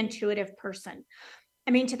extremely intuitive person.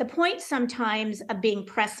 I mean, to the point sometimes of being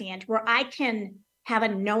prescient, where I can have a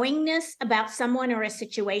knowingness about someone or a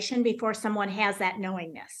situation before someone has that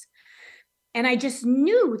knowingness. And I just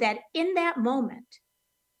knew that in that moment,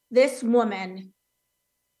 this woman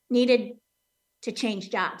needed to change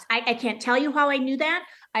jobs. I can't tell you how I knew that.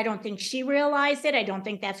 I don't think she realized it. I don't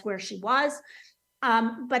think that's where she was.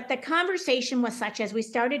 But the conversation was such as we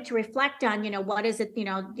started to reflect on, what is it,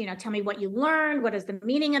 tell me what you learned, what is the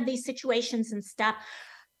meaning of these situations and stuff.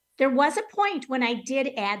 There was a point when I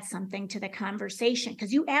did add something to the conversation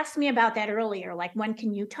because you asked me about that earlier, like when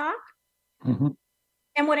can you talk? Mm-hmm.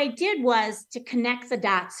 And what I did was to connect the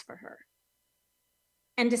dots for her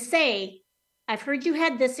and to say, I've heard you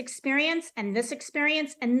had this experience and this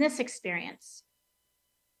experience and this experience.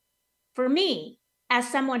 For me, as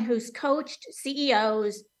someone who's coached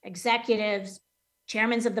CEOs, executives,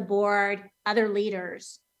 chairmen of the board, other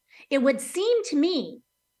leaders, it would seem to me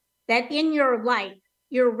that in your life,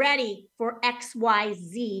 you're ready for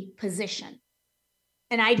XYZ position.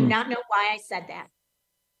 And I do not know why I said that.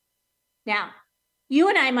 Now, you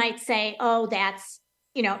and I might say, oh, that's,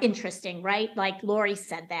 interesting, right? Like Lori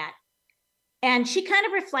said that. And she kind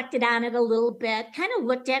of reflected on it a little bit, kind of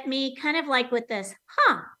looked at me, kind of like with this,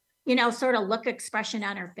 sort of look expression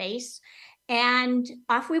on her face. And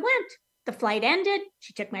off we went. The flight ended.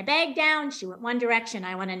 She took my bag down. She went one direction.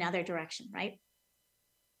 I went another direction, right?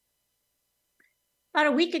 About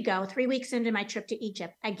a week ago, 3 weeks into my trip to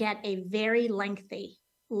Egypt, I get a very lengthy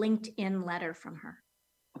LinkedIn letter from her.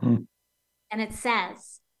 Mm-hmm. And it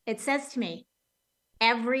says to me,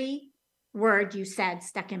 every word you said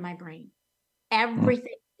stuck in my brain.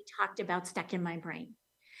 Everything we talked about stuck in my brain.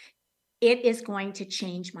 It is going to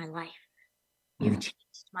change my life. You've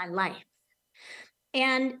changed my life.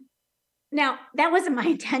 And now that wasn't my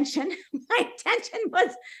intention. My intention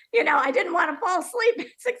was, I didn't want to fall asleep at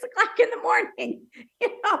 6 o'clock in the morning,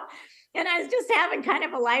 and I was just having kind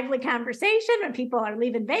of a lively conversation. When people are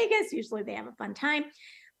leaving Vegas, usually they have a fun time.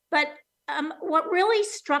 But what really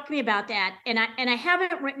struck me about that, and I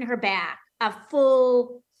haven't written her back a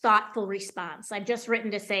full, thoughtful response. I've just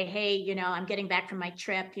written to say, hey, I'm getting back from my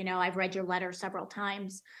trip. I've read your letter several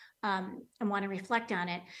times and want to reflect on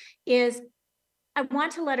it, is I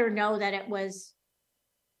want to let her know that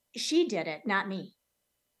she did it, not me.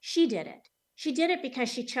 She did it. She did it because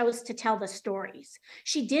she chose to tell the stories.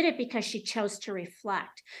 She did it because she chose to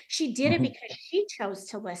reflect. She did it because she chose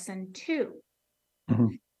to listen too.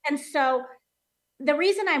 And so the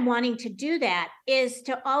reason I'm wanting to do that is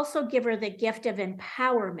to also give her the gift of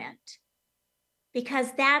empowerment, because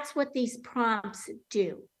that's what these prompts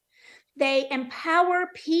do. They empower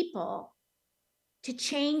people to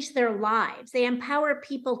change their lives. They empower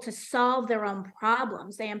people to solve their own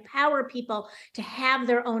problems. They empower people to have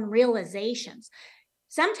their own realizations,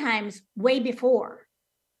 sometimes way before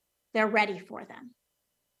they're ready for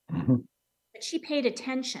them. But she paid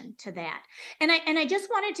attention to that. And I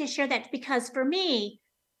just wanted to share that because for me,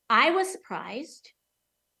 I was surprised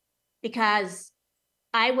because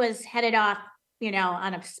I was headed off,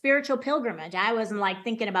 on a spiritual pilgrimage. I wasn't like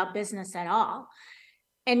thinking about business at all.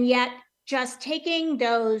 And yet just taking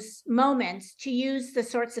those moments to use the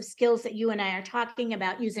sorts of skills that you and I are talking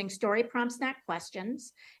about, using story prompts, not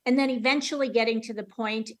questions, and then eventually getting to the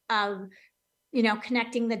point of,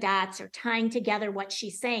 connecting the dots or tying together what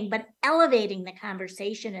she's saying, but elevating the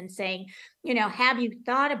conversation and saying, have you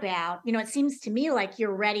thought about, it seems to me like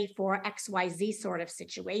you're ready for XYZ sort of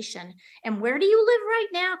situation. And where do you live right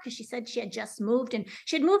now? Because she said she had just moved, and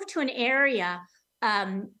she had moved to an area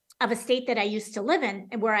of a state that I used to live in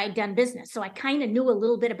and where I'd done business. So I kind of knew a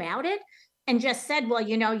little bit about it and just said, well,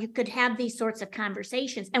 you could have these sorts of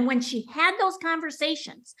conversations. And when she had those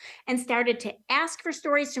conversations and started to ask for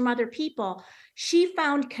stories from other people, she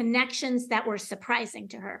found connections that were surprising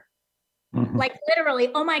to her. Like literally,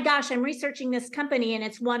 oh my gosh, I'm researching this company and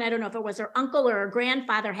it's one, I don't know if it was her uncle or her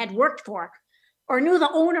grandfather had worked for or knew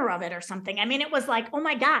the owner of it or something. I mean, it was like, oh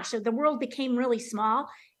my gosh, so the world became really small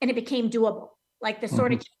and it became doable. Like the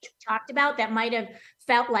sort of change we talked about that might have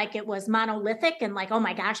felt like it was monolithic and like, oh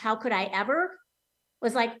my gosh, how could I ever?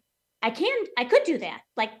 Was like, I could do that.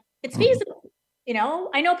 Like it's feasible.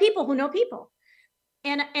 I know people who know people.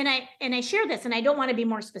 And I share this, and I don't want to be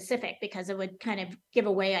more specific because it would kind of give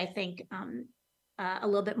away, I think, a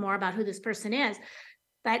little bit more about who this person is.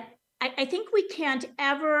 But I think we can't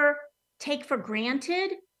ever take for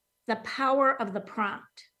granted the power of the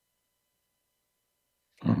prompt.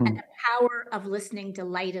 And the power of listening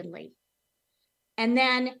delightedly. And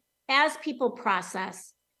then as people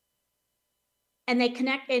process and they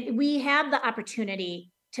connect, we have the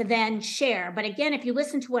opportunity to then share. But again, if you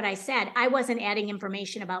listen to what I said, I wasn't adding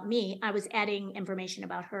information about me. I was adding information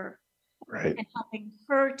about her. Right. And helping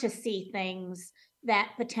her to see things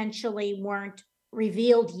that potentially weren't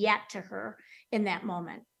revealed yet to her in that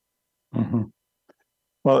moment.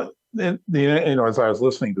 Well, as I was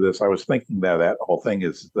listening to this, I was thinking that whole thing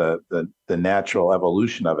is the natural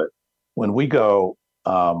evolution of it. When we go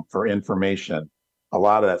for information, a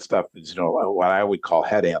lot of that stuff is, what I would call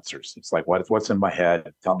head answers. It's like, what's in my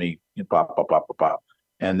head? Tell me, blah, blah, blah, blah, blah.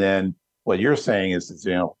 And then what you're saying is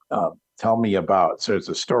tell me about. So it's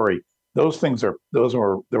a story. Those things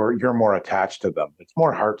you're more attached to them. It's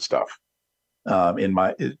more heart stuff. In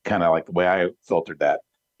my kind of like the way I filtered that.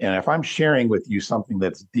 And if I'm sharing with you something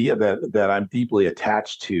that I'm deeply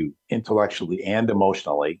attached to intellectually and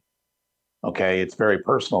emotionally, okay, it's very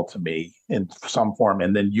personal to me in some form.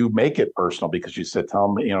 And then you make it personal because you said,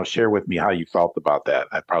 tell me, share with me how you felt about that.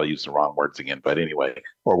 I probably used the wrong words again, but anyway,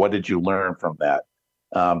 or what did you learn from that?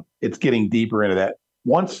 It's getting deeper into that.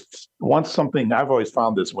 Once something, I've always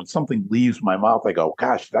found this, when something leaves my mouth, I go,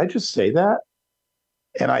 gosh, did I just say that?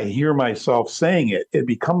 and I hear myself saying it, it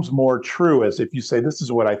becomes more true as if you say, this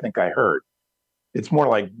is what I think I heard. It's more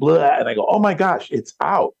like blah. And I go, oh my gosh, it's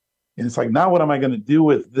out. And it's like, now what am I going to do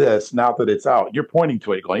with this now that it's out? You're pointing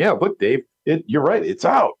to it, going, yeah, look, Dave, you're right. It's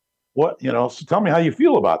out. What, so tell me how you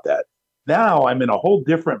feel about that. Now I'm in a whole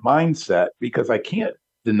different mindset because I can't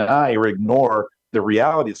deny or ignore the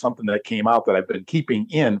reality of something that came out that I've been keeping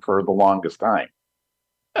in for the longest time,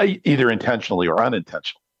 either intentionally or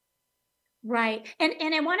unintentionally. Right.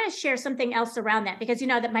 And I want to share something else around that because,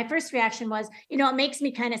 that my first reaction was, it makes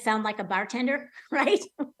me kind of sound like a bartender, right?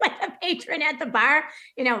 Like a patron at the bar.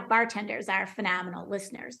 Bartenders are phenomenal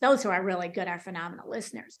listeners. Those who are really good are phenomenal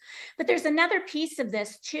listeners. But there's another piece of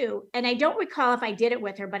this too. And I don't recall if I did it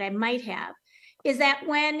with her, but I might have, is that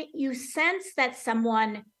when you sense that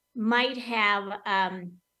someone might have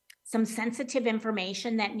some sensitive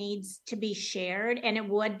information that needs to be shared and it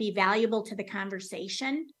would be valuable to the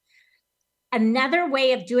conversation, another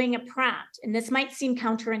way of doing a prompt, and this might seem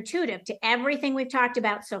counterintuitive to everything we've talked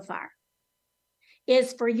about so far,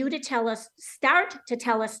 is for you to start to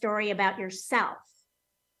tell a story about yourself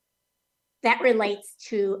that relates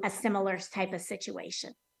to a similar type of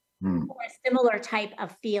situation or a similar type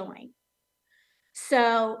of feeling.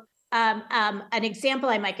 So an example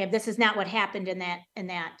I might give, this is not what happened in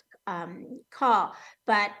that call,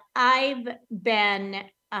 but I've been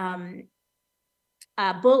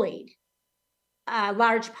bullied a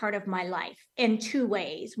large part of my life in two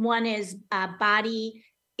ways. One is body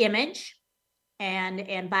image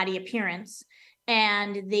and body appearance,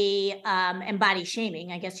 and and body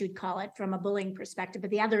shaming, I guess you'd call it from a bullying perspective.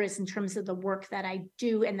 But the other is in terms of the work that I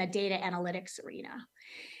do in the data analytics arena.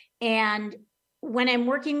 And when I'm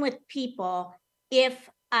working with people, if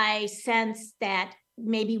I sense that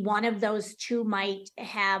maybe one of those two might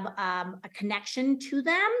have a connection to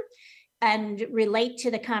them and relate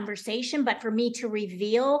to the conversation, but for me to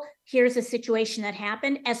reveal, here's a situation that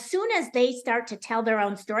happened, as soon as they start to tell their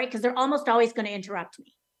own story, because they're almost always going to interrupt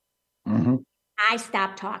me, I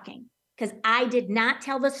stop talking because I did not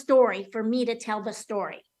tell the story for me to tell the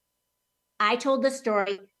story. I told the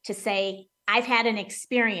story to say, I've had an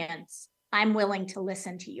experience. I'm willing to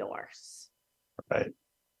listen to yours. Right.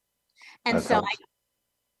 And so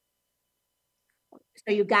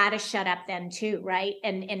you got to shut up then too, right?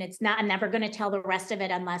 And it's not, I'm never going to tell the rest of it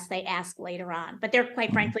unless they ask later on. But they're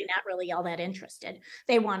quite frankly not really all that interested.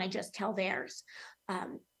 They want to just tell theirs.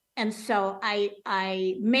 And so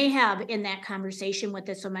I may have in that conversation with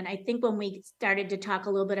this woman, I think when we started to talk a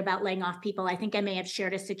little bit about laying off people, I think I may have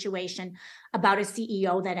shared a situation about a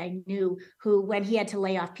CEO that I knew who, when he had to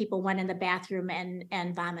lay off people, went in the bathroom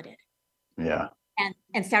and vomited. Yeah.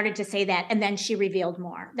 And started to say that. And then she revealed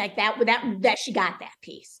more like that she got that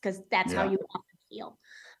piece because that's how you often feel.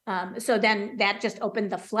 So then that just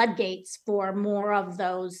opened the floodgates for more of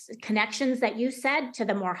those connections that you said to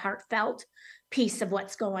the more heartfelt piece of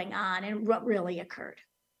what's going on and what really occurred.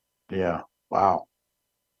 Yeah. Wow.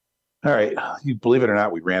 All right. You believe it or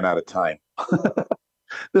not, we ran out of time.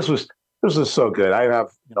 This was so good. I have,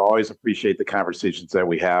 always appreciate the conversations that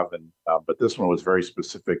we have, and but this one was very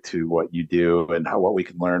specific to what you do and what we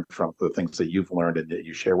can learn from the things that you've learned and that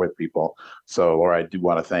you share with people. So, Laura, I do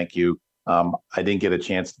want to thank you. I didn't get a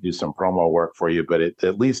chance to do some promo work for you, but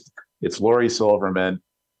at least it's Lori Silverman,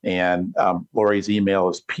 and Lori's email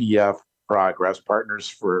is pfprogress, partners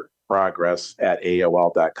for progress at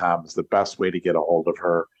AOL.com is the best way to get a hold of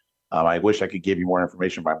her. I wish I could give you more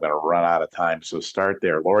information, but I'm going to run out of time. So start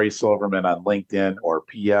there. Lori Silverman on LinkedIn or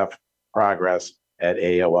pfprogress at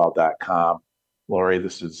AOL.com. Lori,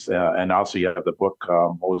 this is, and also you have the book,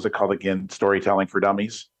 what was it called again? Storytelling for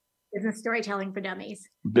Dummies? Business Storytelling for Dummies.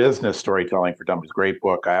 Business Storytelling for Dummies. Great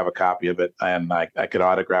book. I have a copy of it, and I could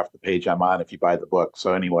autograph the page I'm on if you buy the book.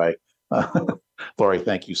 So anyway, Lori,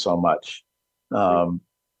 thank you so much.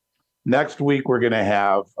 Next week, we're going to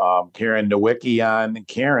have Karen Nowicki on.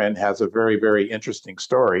 Karen has a very, very interesting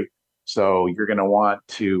story. So you're going to want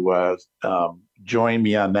to join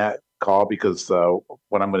me on that call because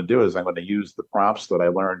what I'm going to do is I'm going to use the prompts that I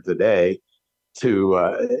learned today to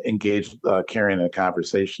engage Karen in a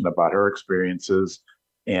conversation about her experiences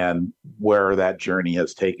and where that journey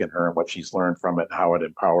has taken her and what she's learned from it, and how it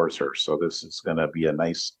empowers her. So this is going to be a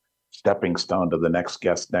nice stepping stone to the next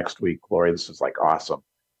guest next week. Lori, this is like awesome.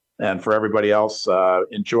 And for everybody else,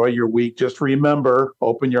 enjoy your week. Just remember,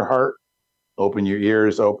 open your heart, open your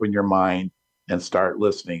ears, open your mind, and start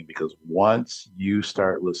listening, because once you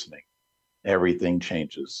start listening, everything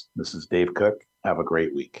changes. This is Dave Cook. Have a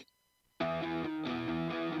great week.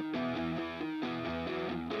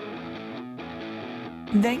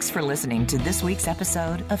 Thanks for listening to this week's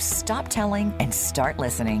episode of Stop Telling and Start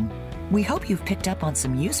Listening. We hope you've picked up on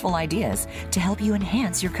some useful ideas to help you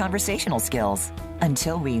enhance your conversational skills.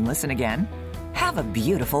 Until we listen again, have a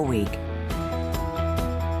beautiful week.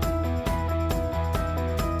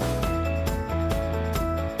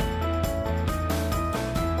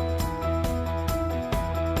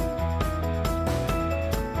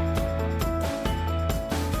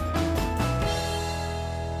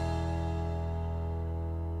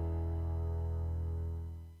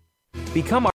 Become